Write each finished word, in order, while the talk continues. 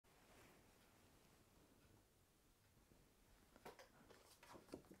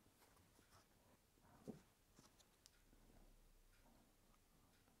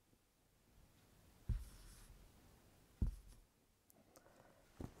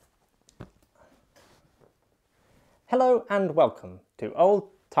Hello and welcome to Old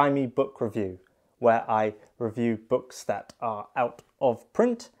Timey Book Review, where I review books that are out of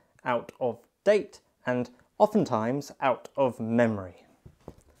print, out of date, and oftentimes out of memory.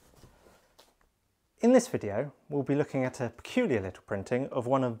 In this video, we'll be looking at a peculiar little printing of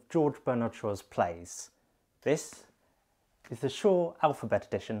one of George Bernard Shaw's plays. This is the Shaw Alphabet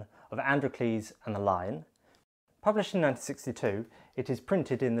edition of Androcles and the Lion. Published in 1962, it is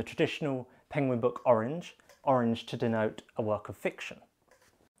printed in the traditional Penguin book orange to denote a work of fiction.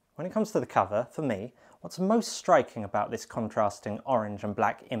 When it comes to the cover, for me, what's most striking about this contrasting orange and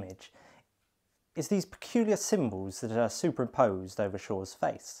black image is these peculiar symbols that are superimposed over Shaw's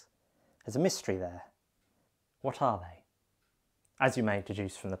face. There's a mystery there. What are they? As you may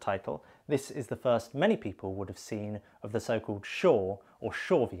deduce from the title, this is the first many people would have seen of the so-called Shaw or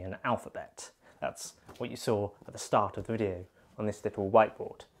Shavian alphabet. That's what you saw at the start of the video on this little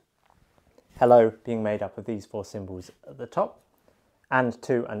whiteboard. Hello being made up of these four symbols at the top, and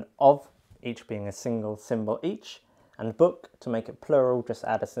to and of, each being a single symbol each, and book, to make it plural, just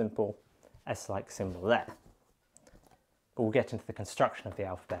add a simple S-like symbol there. But we'll get into the construction of the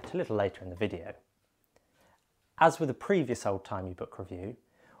alphabet a little later in the video. As with the previous Old Timey Book review,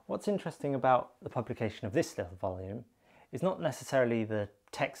 what's interesting about the publication of this little volume is not necessarily the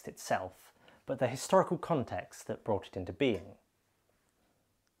text itself, but the historical context that brought it into being.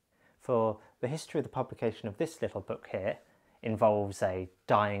 For the history of the publication of this little book here involves a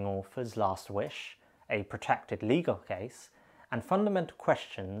dying author's last wish, a protracted legal case, and fundamental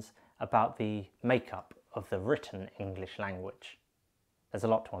questions about the makeup of the written English language. There's a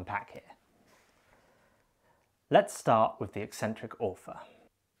lot to unpack here. Let's start with the eccentric author.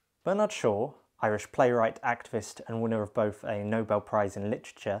 Bernard Shaw, Irish playwright, activist, and winner of both a Nobel Prize in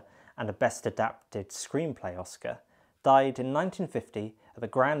Literature and a Best Adapted Screenplay Oscar, died in 1950 at the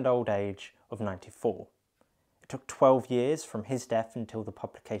grand old age of 94. It took 12 years from his death until the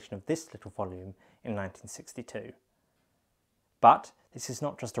publication of this little volume in 1962. But this is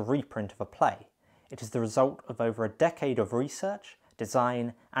not just a reprint of a play. It is the result of over a decade of research,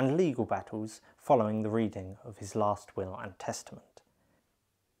 design, and legal battles following the reading of his last will and testament.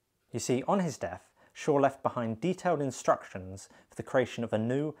 You see, on his death, Shaw left behind detailed instructions for the creation of a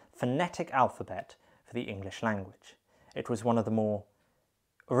new phonetic alphabet for the English language. It was one of the more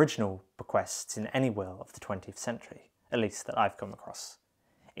original bequests in any will of the 20th century, at least that I've come across.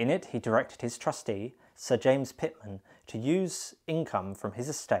 In it, he directed his trustee, Sir James Pitman, to use income from his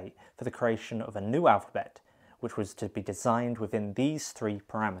estate for the creation of a new alphabet, which was to be designed within these three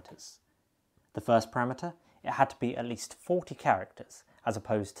parameters. The first parameter, it had to be at least 40 characters, as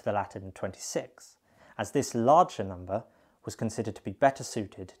opposed to the Latin 26, as this larger number was considered to be better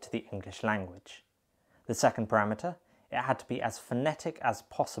suited to the English language. The second parameter, it had to be as phonetic as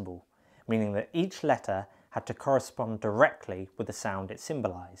possible, meaning that each letter had to correspond directly with the sound it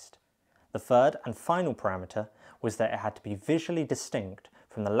symbolised. The third and final parameter was that it had to be visually distinct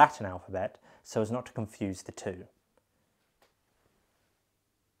from the Latin alphabet so as not to confuse the two.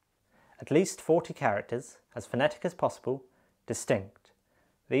 At least 40 characters, as phonetic as possible, distinct.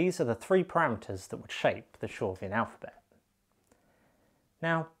 These are the three parameters that would shape the Shavian alphabet.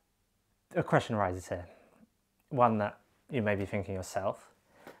 Now, a question arises here, one that you may be thinking yourself,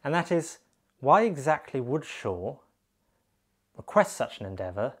 and that is, why exactly would Shaw request such an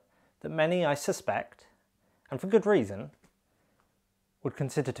endeavour that many, I suspect, and for good reason, would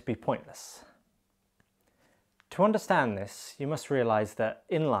consider to be pointless? To understand this, you must realise that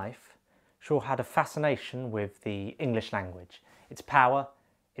in life, Shaw had a fascination with the English language, its power,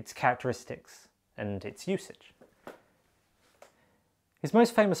 its characteristics, and its usage. His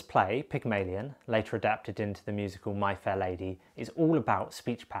most famous play, Pygmalion, later adapted into the musical My Fair Lady, is all about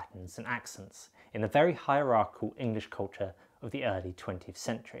speech patterns and accents in the very hierarchical English culture of the early 20th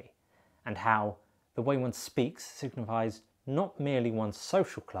century, and how the way one speaks signifies not merely one's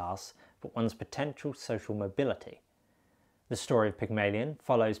social class, but one's potential social mobility. The story of Pygmalion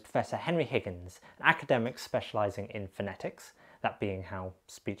follows Professor Henry Higgins, an academic specialising in phonetics, that being how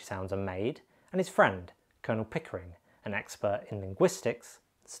speech sounds are made, and his friend, Colonel Pickering, an expert in linguistics,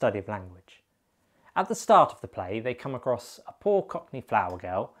 the study of language. At the start of the play, they come across a poor Cockney flower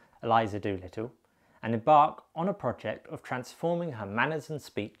girl, Eliza Doolittle, and embark on a project of transforming her manners and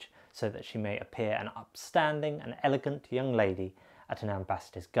speech so that she may appear an upstanding and elegant young lady at an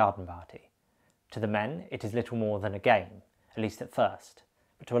ambassador's garden party. To the men, it is little more than a game, at least at first,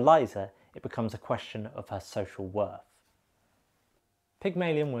 but to Eliza, it becomes a question of her social worth.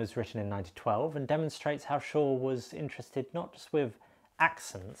 Pygmalion was written in 1912 and demonstrates how Shaw was interested not just with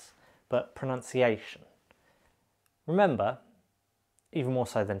accents, but pronunciation. Remember, even more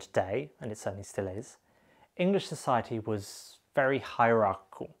so than today, and it certainly still is, English society was very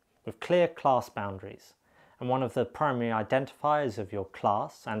hierarchical, with clear class boundaries, and one of the primary identifiers of your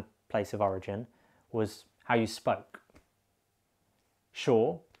class and place of origin was how you spoke.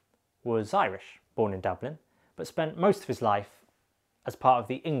 Shaw was Irish, born in Dublin, but spent most of his life as part of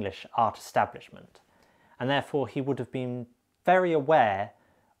the English art establishment, and therefore he would have been very aware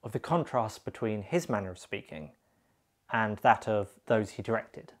of the contrast between his manner of speaking and that of those he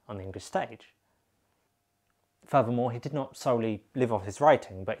directed on the English stage. Furthermore, he did not solely live off his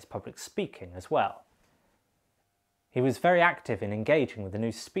writing, but his public speaking as well. He was very active in engaging with the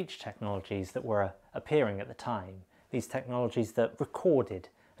new speech technologies that were appearing at the time, these technologies that recorded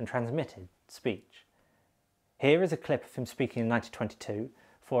and transmitted speech. Here is a clip of him speaking in 1922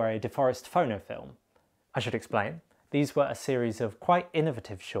 for a DeForest phonofilm. I should explain, these were a series of quite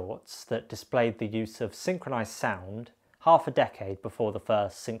innovative shorts that displayed the use of synchronised sound half a decade before the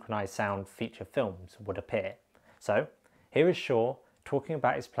first synchronised sound feature films would appear. So, here is Shaw talking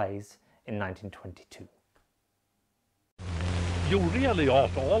about his plays in 1922. You really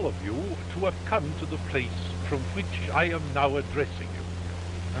ought, all of you, to have come to the place from which I am now addressing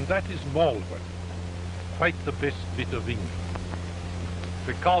you, and that is Malvern, quite the best bit of England,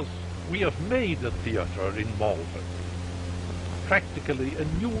 because we have made a theatre in Malvern, practically a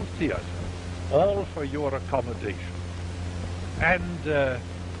new theatre, all for your accommodation. And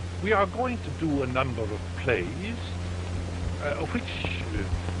we are going to do a number of plays, which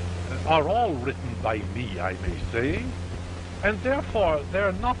are all written by me, I may say, and therefore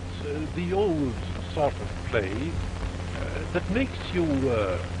they're not the old sort of play that makes you,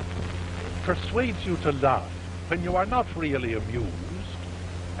 persuades you to laugh when you are not really amused,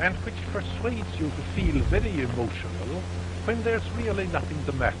 and which persuades you to feel very emotional when there's really nothing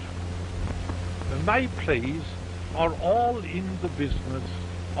the matter. My plays are all in the business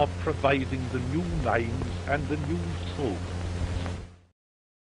of providing the new minds and the new souls.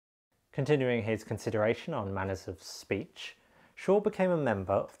 Continuing his consideration on manners of speech, Shaw became a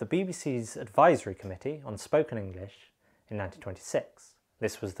member of the BBC's Advisory Committee on Spoken English in 1926.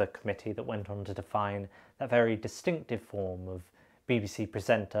 This was the committee that went on to define that very distinctive form of BBC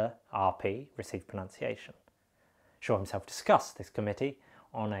presenter, RP, received pronunciation. Shaw himself discussed this committee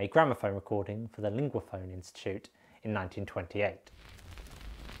on a gramophone recording for the Linguaphone Institute in 1928.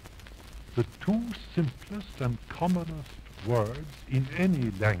 The two simplest and commonest words in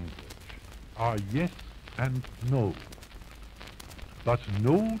any language are yes and no. But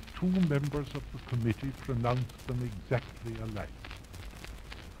no two members of the committee pronounce them exactly alike.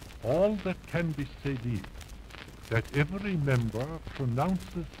 All that can be said is that every member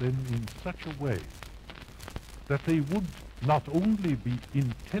pronounces them in such a way that they would not only be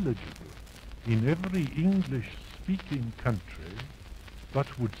intelligible in every English-speaking country,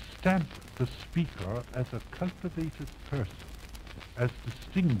 but would stamp the speaker as a cultivated person, as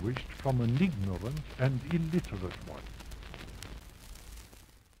distinguished from an ignorant and illiterate one.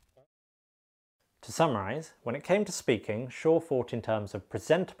 To summarise, when it came to speaking, Shaw thought in terms of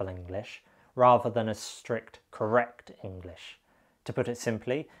presentable English rather than a strict correct English. To put it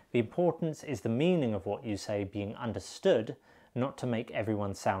simply, the importance is the meaning of what you say being understood, not to make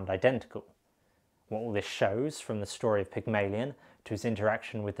everyone sound identical. What all this shows, from the story of Pygmalion to his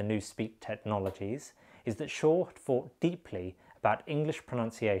interaction with the new speech technologies, is that Shaw had thought deeply about English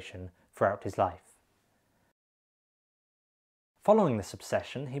pronunciation throughout his life. Following this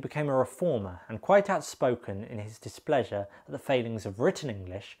obsession, he became a reformer and quite outspoken in his displeasure at the failings of written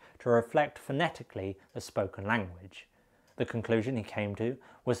English to reflect phonetically the spoken language. The conclusion he came to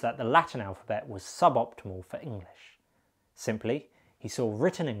was that the Latin alphabet was suboptimal for English. Simply, he saw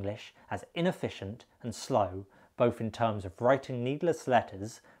written English as inefficient and slow, both in terms of writing needless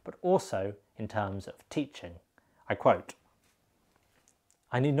letters, but also in terms of teaching. I quote,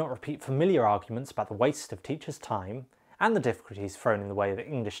 "I need not repeat familiar arguments about the waste of teachers' time and the difficulties thrown in the way of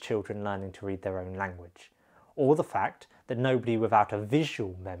English children learning to read their own language, or the fact that nobody without a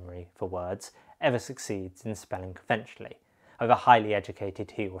visual memory for words ever succeeds in spelling conventionally, however highly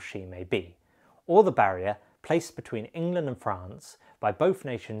educated he or she may be, or the barrier placed between England and France by both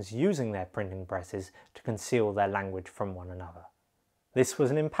nations using their printing presses to conceal their language from one another." This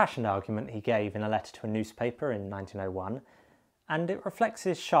was an impassioned argument he gave in a letter to a newspaper in 1901, and it reflects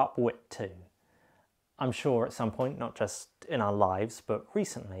his sharp wit too. I'm sure at some point, not just in our lives, but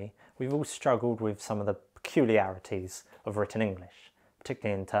recently, we've all struggled with some of the peculiarities of written English,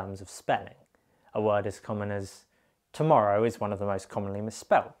 particularly in terms of spelling. A word as common as tomorrow is one of the most commonly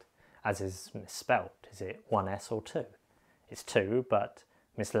misspelt. As is misspelt, is it one S or two? It's two, but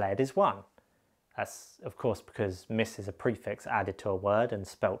misled is one. That's of course because mis is a prefix added to a word and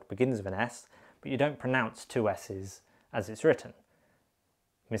spelt begins with an S, but you don't pronounce two S's as it's written.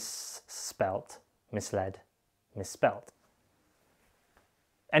 Misspelt, misled, misspelt.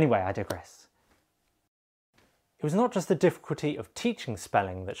 Anyway, I digress. It was not just the difficulty of teaching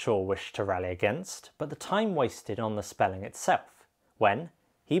spelling that Shaw wished to rally against, but the time wasted on the spelling itself, when,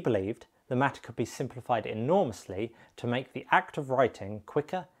 he believed, the matter could be simplified enormously to make the act of writing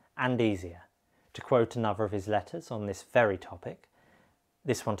quicker and easier. To quote another of his letters on this very topic,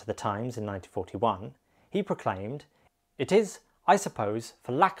 this one to the Times in 1941, he proclaimed, "It is, I suppose,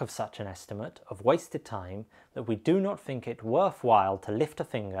 for lack of such an estimate of wasted time that we do not think it worth while to lift a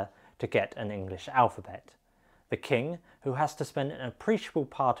finger to get an English alphabet. The king, who has to spend an appreciable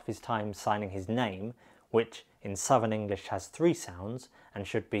part of his time signing his name, which in Southern English has 3 sounds and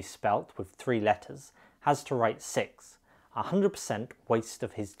should be spelt with 3 letters, has to write 6, 100% waste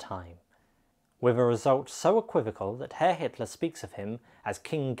of his time," with a result so equivocal that Herr Hitler speaks of him as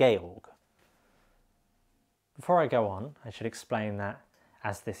King Georg. Before I go on, I should explain that,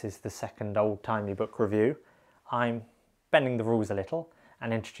 as this is the second Old Timey Book review, I'm bending the rules a little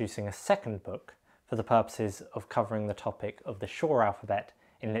and introducing a second book for the purposes of covering the topic of the Shaw alphabet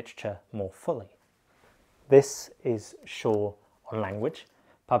in literature more fully. This is Shaw on Language,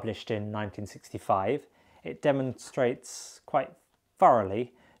 published in 1965. It demonstrates quite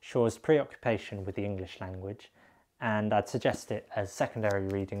thoroughly Shaw's preoccupation with the English language, and I'd suggest it as secondary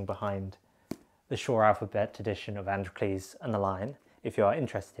reading behind the Shaw alphabet edition of Androcles and the Lion, if you are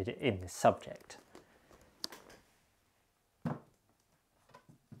interested in this subject.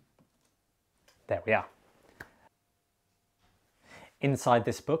 There we are. Inside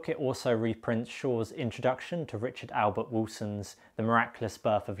this book, it also reprints Shaw's introduction to Richard Albert Wilson's The Miraculous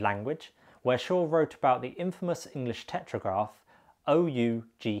Birth of Language, where Shaw wrote about the infamous English tetragraph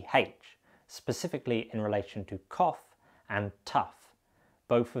OUGH, specifically in relation to cough and tough.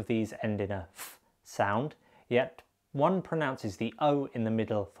 Both of these end in a f sound, yet one pronounces the O in the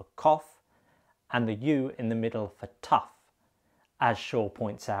middle for cough and the U in the middle for tough. As Shaw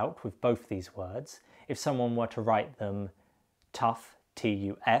points out with both these words, if someone were to write them tough,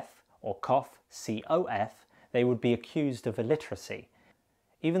 T-U-F, or cough, C-O-F, they would be accused of illiteracy,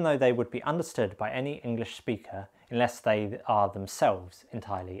 even though they would be understood by any English speaker unless they are themselves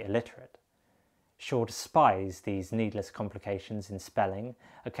entirely illiterate. Shaw despised these needless complications in spelling,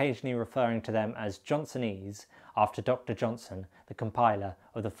 occasionally referring to them as Johnsonese after Dr. Johnson, the compiler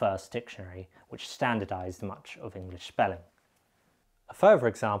of the first dictionary, which standardised much of English spelling. A further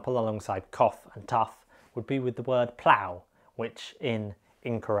example alongside cough and tough would be with the word plough, which in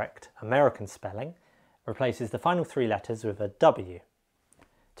incorrect American spelling replaces the final 3 letters with a W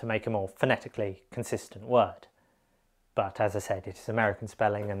to make a more phonetically consistent word. But as I said, it is American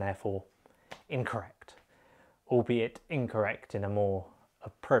spelling and therefore incorrect, albeit incorrect in a more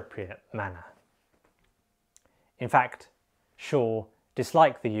appropriate manner. In fact, Shaw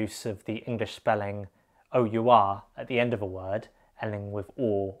disliked the use of the English spelling OUR at the end of a word, ending with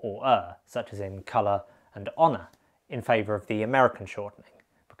or such as in colour and honour, in favour of the American shortening,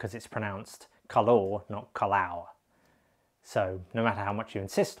 because it's pronounced colour, not colour. So no matter how much you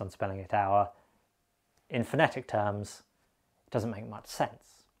insist on spelling it hour, in phonetic terms, it doesn't make much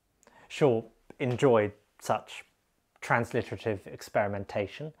sense. Shaw enjoyed such transliterative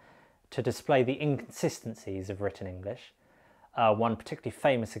experimentation to display the inconsistencies of written English. One particularly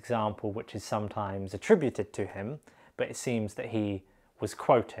famous example, which is sometimes attributed to him, but it seems that he was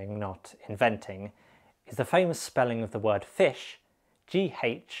quoting, not inventing, is the famous spelling of the word fish,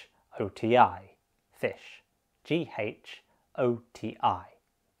 G-H-O-T-I, fish, G-H-O-T-I.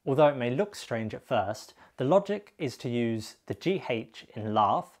 Although it may look strange at first, the logic is to use the G-H in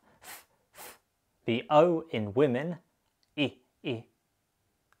laugh, f, the O in women, I,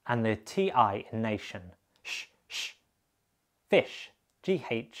 and the T-I in nation, sh, fish,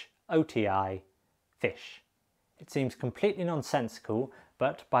 G-H-O-T-I, fish. It seems completely nonsensical,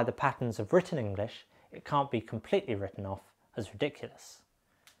 but by the patterns of written English, it can't be completely written off as ridiculous.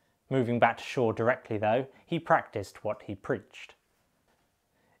 Moving back to Shaw directly though, he practiced what he preached.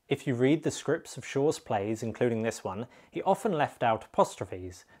 If you read the scripts of Shaw's plays, including this one, he often left out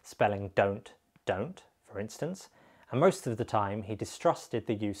apostrophes, spelling don't, for instance, and most of the time he distrusted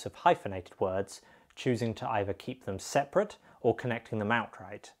the use of hyphenated words, choosing to either keep them separate or connecting them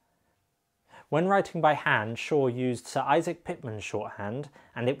outright. When writing by hand, Shaw used Sir Isaac Pitman's shorthand,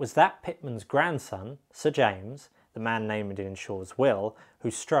 and it was that Pitman's grandson, Sir James, the man named in Shaw's will,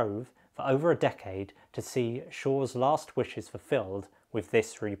 who strove for over a decade to see Shaw's last wishes fulfilled with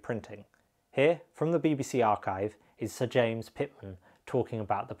this reprinting. Here, from the BBC archive, is Sir James Pitman talking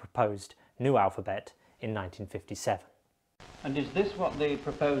about the proposed new alphabet in 1957. And is this what the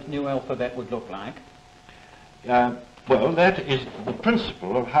proposed new alphabet would look like? Well, that is the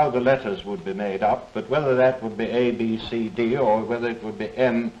principle of how the letters would be made up, but whether that would be A, B, C, D, or whether it would be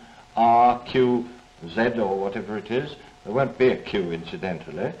M, R, Q, Z, or whatever it is, there won't be a Q,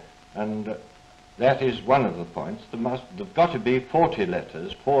 incidentally, and that is one of the points. There've got to be 40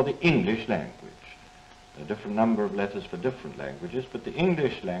 letters for the English language. A different number of letters for different languages, but the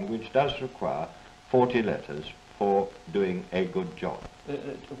English language does require 40 letters for doing a good job.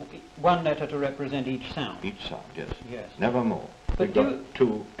 One letter to represent each sound? Each sound, yes. Yes. Never more. We've got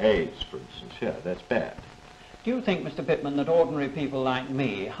 2 A's, for instance, here. That's bad. Do you think, Mr. Pitman, that ordinary people like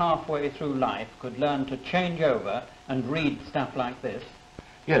me, halfway through life, could learn to change over and read stuff like this?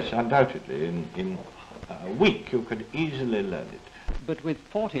 Yes, undoubtedly. In a week you could easily learn it. But with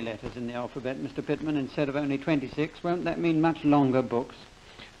 40 letters in the alphabet, Mr. Pitman, instead of only 26, won't that mean much longer books?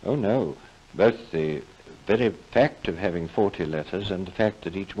 Oh, no. Both the very fact of having 40 letters and the fact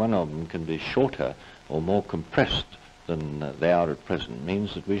that each one of them can be shorter or more compressed than they are at present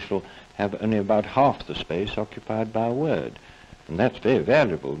means that we shall have only about half the space occupied by a word. And that's very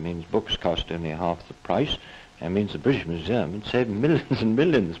valuable. It means books cost only half the price, and means the British Museum would save millions and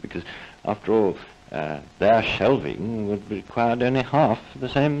millions, because, after all, their shelving would require only half the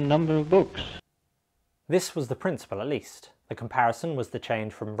same number of books. This was the principle, at least. The comparison was the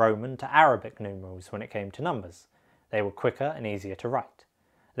change from Roman to Arabic numerals when it came to numbers. They were quicker and easier to write.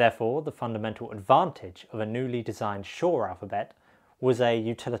 Therefore, the fundamental advantage of a newly designed Shaw alphabet was a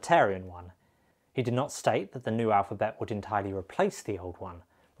utilitarian one. He did not state that the new alphabet would entirely replace the old one.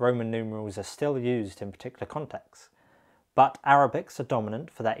 Roman numerals are still used in particular contexts. But Arabics are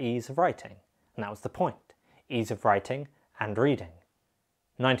dominant for their ease of writing, and that was the point: ease of writing and reading.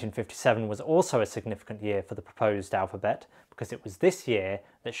 1957 was also a significant year for the proposed alphabet, because it was this year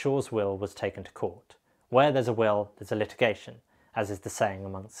that Shaw's will was taken to court. Where there's a will, there's a litigation, as is the saying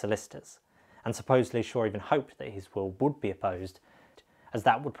amongst solicitors, and supposedly Shaw even hoped that his will would be opposed, as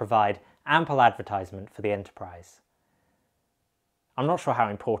that would provide ample advertisement for the enterprise. I'm not sure how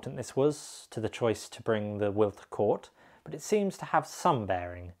important this was to the choice to bring the will to court, but it seems to have some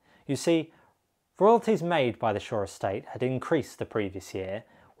bearing. You see, royalties made by the Shaw estate had increased the previous year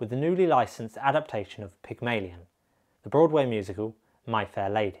with the newly licensed adaptation of Pygmalion, the Broadway musical My Fair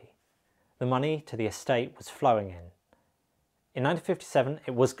Lady. The money to the estate was flowing in. In 1957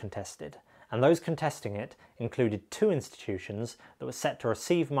 it was contested, and those contesting it included 2 institutions that were set to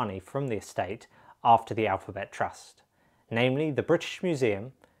receive money from the estate after the Alphabet Trust, namely the British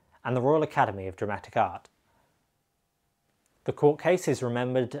Museum and the Royal Academy of Dramatic Art. The court case is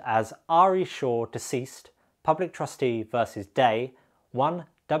remembered as R.E. Shaw deceased, Public Trustee versus Day 1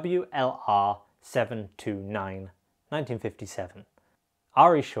 WLR 729, 1957.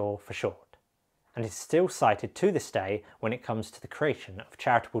 R.E. Shaw for short, and is still cited to this day when it comes to the creation of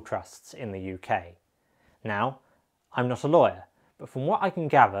charitable trusts in the UK. Now, I'm not a lawyer, but from what I can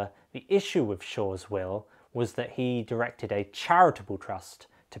gather, the issue with Shaw's will was that he directed a charitable trust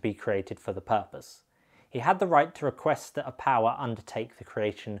to be created for the purpose. He had the right to request that a power undertake the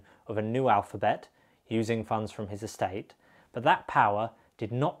creation of a new alphabet using funds from his estate, but that power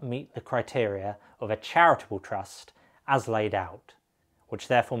did not meet the criteria of a charitable trust as laid out, which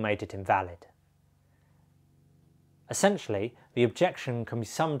therefore made it invalid. Essentially, the objection can be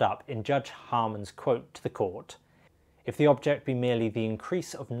summed up in Judge Harmon's quote to the court: "If the object be merely the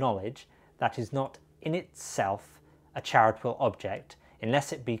increase of knowledge, that is not in itself a charitable object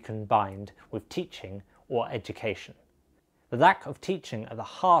unless it be combined with teaching or education." The lack of teaching at the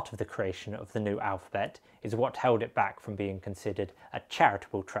heart of the creation of the new alphabet is what held it back from being considered a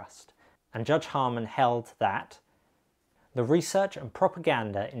charitable trust, and Judge Harmon held that the research and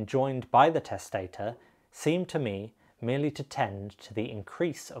propaganda enjoined by the testator seemed to me merely to tend to the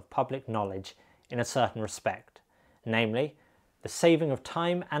increase of public knowledge in a certain respect, namely, the saving of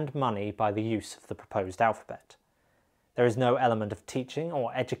time and money by the use of the proposed alphabet. There is no element of teaching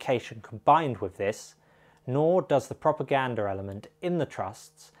or education combined with this, nor does the propaganda element in the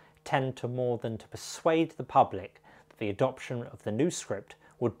trusts tend to more than to persuade the public that the adoption of the new script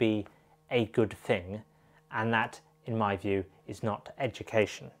would be a good thing, and that, in my view, is not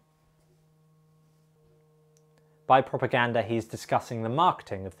education. By propaganda, he is discussing the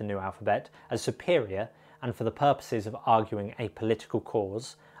marketing of the new alphabet as superior and for the purposes of arguing a political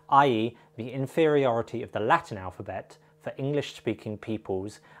cause, i.e. the inferiority of the Latin alphabet for English-speaking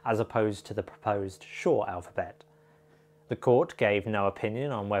peoples as opposed to the proposed Shaw alphabet. The court gave no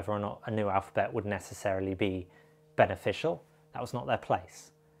opinion on whether or not a new alphabet would necessarily be beneficial. That was not their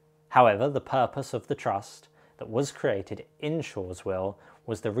place. However, the purpose of the trust that was created in Shaw's will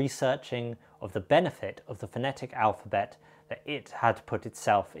was the researching of the benefit of the phonetic alphabet that it had put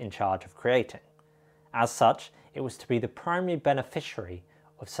itself in charge of creating. As such, it was to be the primary beneficiary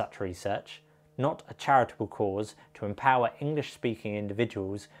of such research, not a charitable cause to empower English-speaking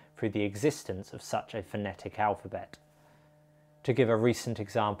individuals through the existence of such a phonetic alphabet. To give a recent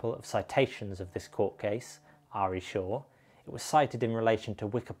example of citations of this court case, R.E. Shaw, it was cited in relation to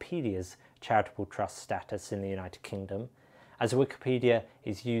Wikipedia's charitable trust status in the United Kingdom, as Wikipedia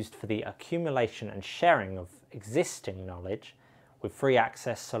is used for the accumulation and sharing of existing knowledge, with free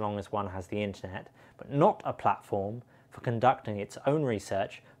access so long as one has the internet, but not a platform for conducting its own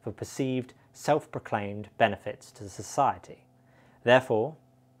research for perceived, self-proclaimed benefits to society. Therefore,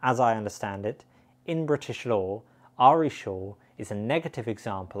 as I understand it, in British law, R.E. Shaw is a negative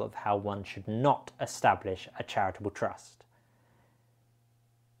example of how one should not establish a charitable trust.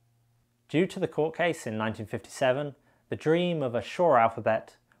 Due to the court case in 1957, the dream of a Shaw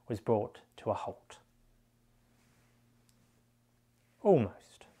alphabet was brought to a halt.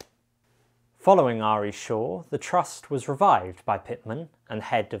 Almost. Following R.E. Shaw, the trust was revived by Pitman and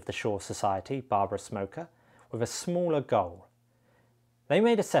head of the Shaw Society, Barbara Smoker, with a smaller goal. They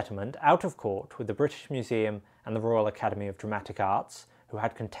made a settlement out of court with the British Museum and the Royal Academy of Dramatic Arts, who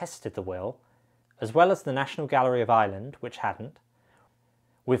had contested the will, as well as the National Gallery of Ireland, which hadn't,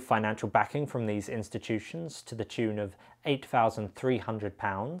 with financial backing from these institutions to the tune of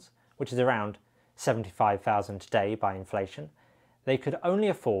 £8,300, which is around $75,000 today by inflation. They could only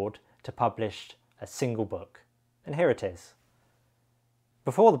afford to publish a single book, and here it is.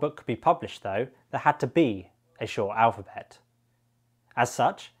 Before the book could be published, though, there had to be a Shaw alphabet. As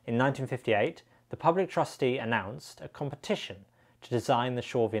such, in 1958, the public trustee announced a competition to design the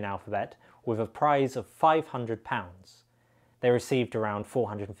Shavian alphabet with a prize of £500. They received around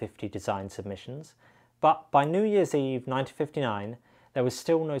 450 design submissions, but by New Year's Eve 1959, there was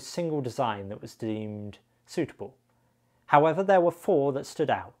still no single design that was deemed suitable. However, there were 4 that stood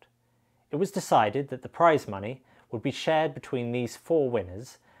out. It was decided that the prize money would be shared between these 4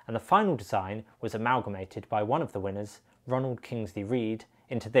 winners, and the final design was amalgamated by one of the winners, Ronald Kingsley Reid,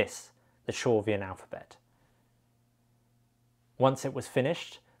 into this, the Shavian alphabet. Once it was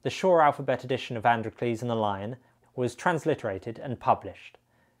finished, the Shaw alphabet edition of Androcles and the Lion was transliterated and published.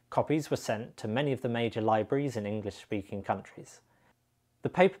 Copies were sent to many of the major libraries in English-speaking countries. The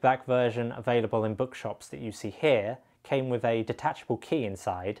paperback version available in bookshops that you see here came with a detachable key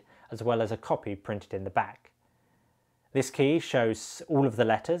inside, as well as a copy printed in the back. This key shows all of the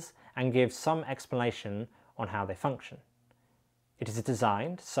letters and gives some explanation on how they function. It is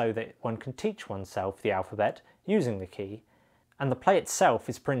designed so that one can teach oneself the alphabet using the key, and the play itself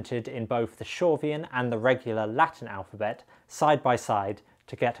is printed in both the Shavian and the regular Latin alphabet side by side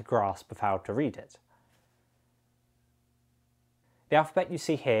to get a grasp of how to read it. The alphabet you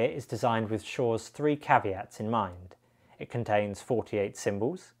see here is designed with Shaw's 3 caveats in mind. It contains 48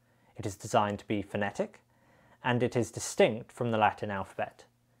 symbols, it is designed to be phonetic, and it is distinct from the Latin alphabet.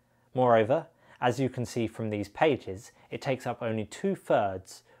 Moreover, as you can see from these pages, it takes up only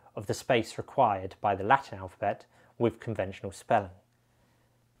 2/3 of the space required by the Latin alphabet with conventional spelling.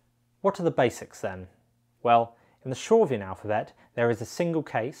 What are the basics then? Well, in the Shavian alphabet there is a single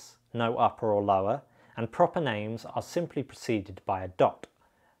case, no upper or lower, and proper names are simply preceded by a dot.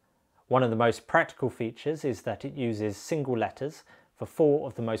 One of the most practical features is that it uses single letters for 4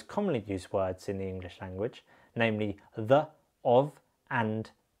 of the most commonly used words in the English language, namely the, of,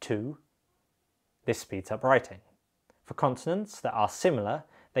 and, to. This speeds up writing. For consonants that are similar,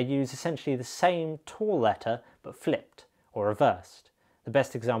 they use essentially the same tall letter but flipped or reversed. The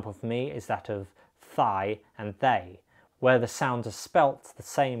best example for me is that of thigh and they, where the sounds are spelt the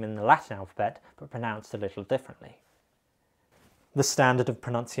same in the Latin alphabet but pronounced a little differently. The standard of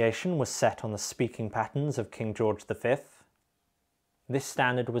pronunciation was set on the speaking patterns of King George V. This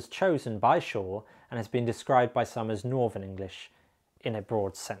standard was chosen by Shaw and has been described by some as Northern English in a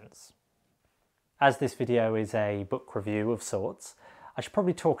broad sense. As this video is a book review of sorts, I should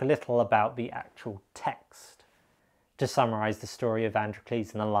probably talk a little about the actual text. To summarise the story of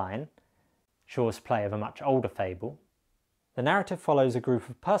Androcles and the Lion, Shaw's play of a much older fable, the narrative follows a group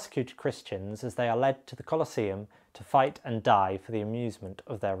of persecuted Christians as they are led to the Colosseum to fight and die for the amusement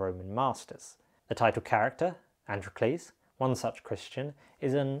of their Roman masters. The title character, Androcles, one such Christian,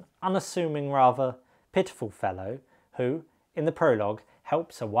 is an unassuming, rather pitiful fellow who, in the prologue,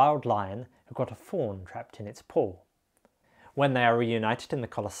 helps a wild lion who got a fawn trapped in its paw. When they are reunited in the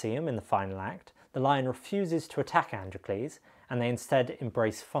Colosseum in the final act, the lion refuses to attack Androcles and they instead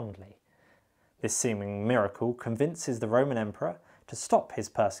embrace fondly. This seeming miracle convinces the Roman emperor to stop his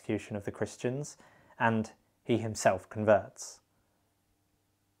persecution of the Christians, and he himself converts.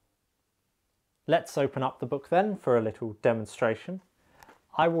 Let's open up the book then for a little demonstration.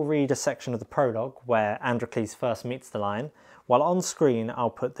 I will read a section of the prologue where Androcles first meets the lion, while on screen I'll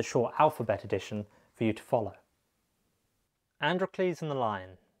put the short alphabet edition for you to follow. Androcles and the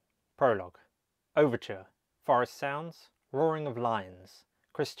Lion. Prologue. Overture. Forest sounds. Roaring of lions.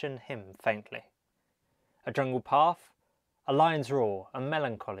 Christian hymn faintly. A jungle path. A lion's roar, a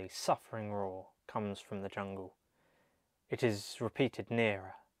melancholy, suffering roar, comes from the jungle. It is repeated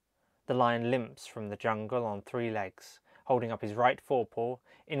nearer. The lion limps from the jungle on 3 legs, holding up his right forepaw,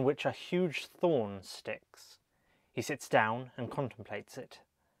 in which a huge thorn sticks. He sits down and contemplates it.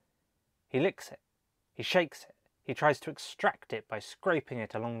 He licks it. He shakes it. He tries to extract it by scraping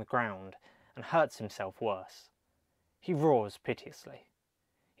it along the ground, and hurts himself worse. He roars piteously.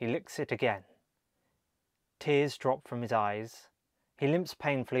 He licks it again. Tears drop from his eyes. He limps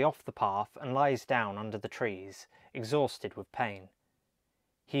painfully off the path and lies down under the trees, exhausted with pain.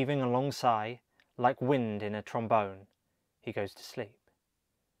 Heaving a long sigh, like wind in a trombone, he goes to sleep.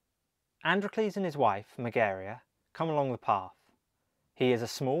 Androcles and his wife, Megaria, come along the path. He is a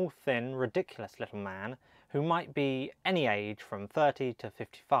small, thin, ridiculous little man who might be any age from 30 to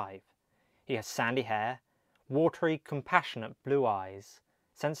 55. He has sandy hair, watery, compassionate blue eyes,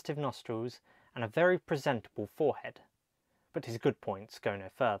 sensitive nostrils, and a very presentable forehead. But his good points go no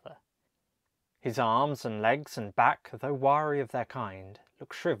further. His arms and legs and back, though wiry of their kind,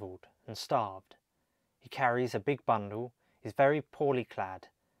 look shriveled and starved. He carries a big bundle, is very poorly clad,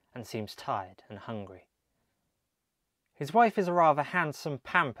 and seems tired and hungry. His wife is a rather handsome,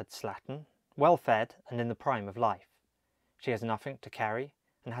 pampered slattern, well-fed and in the prime of life. She has nothing to carry,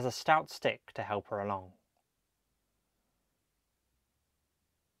 and has a stout stick to help her along.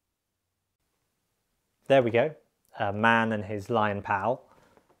 There we go, a man and his lion pal.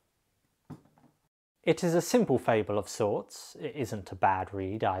 It is a simple fable of sorts. It isn't a bad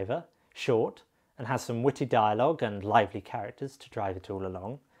read either, short, and has some witty dialogue and lively characters to drive it all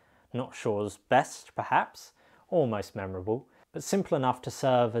along. Not Shaw's best, perhaps, or most memorable, but simple enough to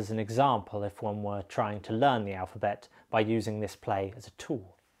serve as an example if one were trying to learn the alphabet by using this play as a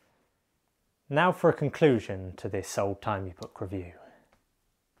tool. Now for a conclusion to this Old Timey Book review.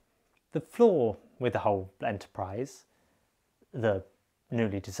 The flaw with the whole enterprise, the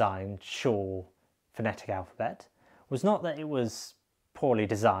newly designed Shaw phonetic alphabet, was not that it was poorly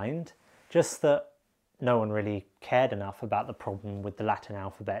designed, just that no one really cared enough about the problem with the Latin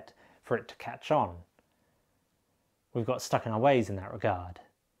alphabet for it to catch on. We've got stuck in our ways in that regard.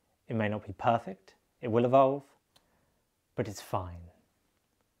 It may not be perfect, it will evolve, but it's fine.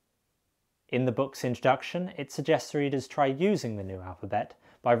 In the book's introduction, it suggests readers try using the new alphabet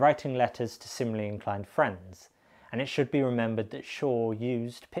by writing letters to similarly inclined friends, and it should be remembered that Shaw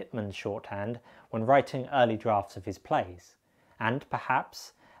used Pitman's shorthand when writing early drafts of his plays, and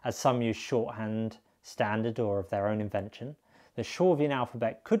perhaps, as some use shorthand standard or of their own invention, the Shavian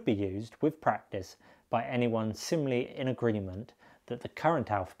alphabet could be used with practice by anyone similarly in agreement that the current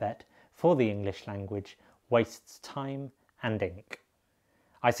alphabet for the English language wastes time and ink.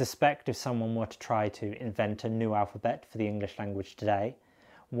 I suspect if someone were to try to invent a new alphabet for the English language today,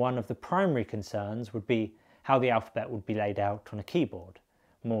 one of the primary concerns would be how the alphabet would be laid out on a keyboard,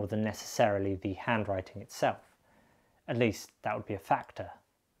 more than necessarily the handwriting itself. At least that would be a factor.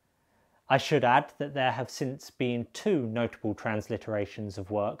 I should add that there have since been 2 notable transliterations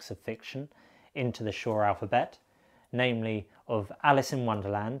of works of fiction into the Shaw alphabet, namely of Alice in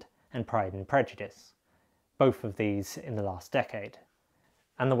Wonderland and Pride and Prejudice, both of these in the last decade.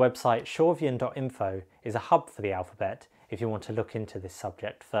 And the website shavian.info is a hub for the alphabet if you want to look into this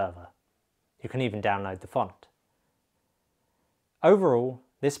subject further. You can even download the font. Overall,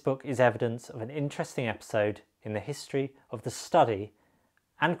 this book is evidence of an interesting episode in the history of the study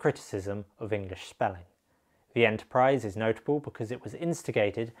and criticism of English spelling. The enterprise is notable because it was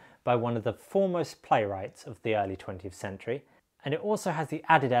instigated by one of the foremost playwrights of the early 20th century, and it also has the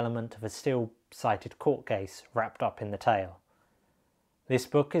added element of a still-cited court case wrapped up in the tale. This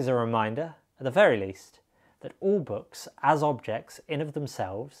book is a reminder, at the very least, that all books, as objects in of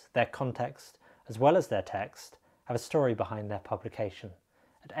themselves, their context, as well as their text, have a story behind their publication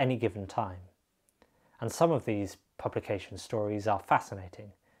at any given time. And some of these publication stories are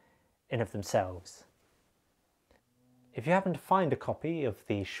fascinating in of themselves. If you happen to find a copy of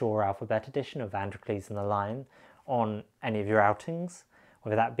the Shaw Alphabet edition of Androcles and the Lion on any of your outings,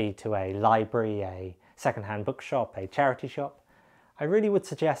 whether that be to a library, a second-hand bookshop, a charity shop, I really would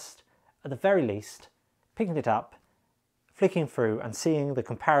suggest, at the very least, picking it up, flicking through and seeing the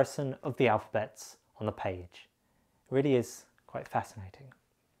comparison of the alphabets on the page. It really is quite fascinating.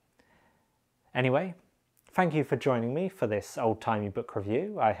 Anyway, thank you for joining me for this Old Timey Book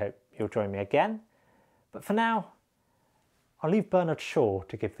review. I hope you'll join me again. But for now, I'll leave Bernard Shaw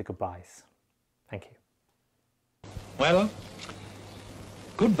to give the goodbyes. Thank you. Well,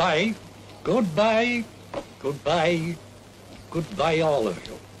 goodbye, goodbye, goodbye, goodbye all of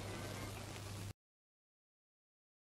you.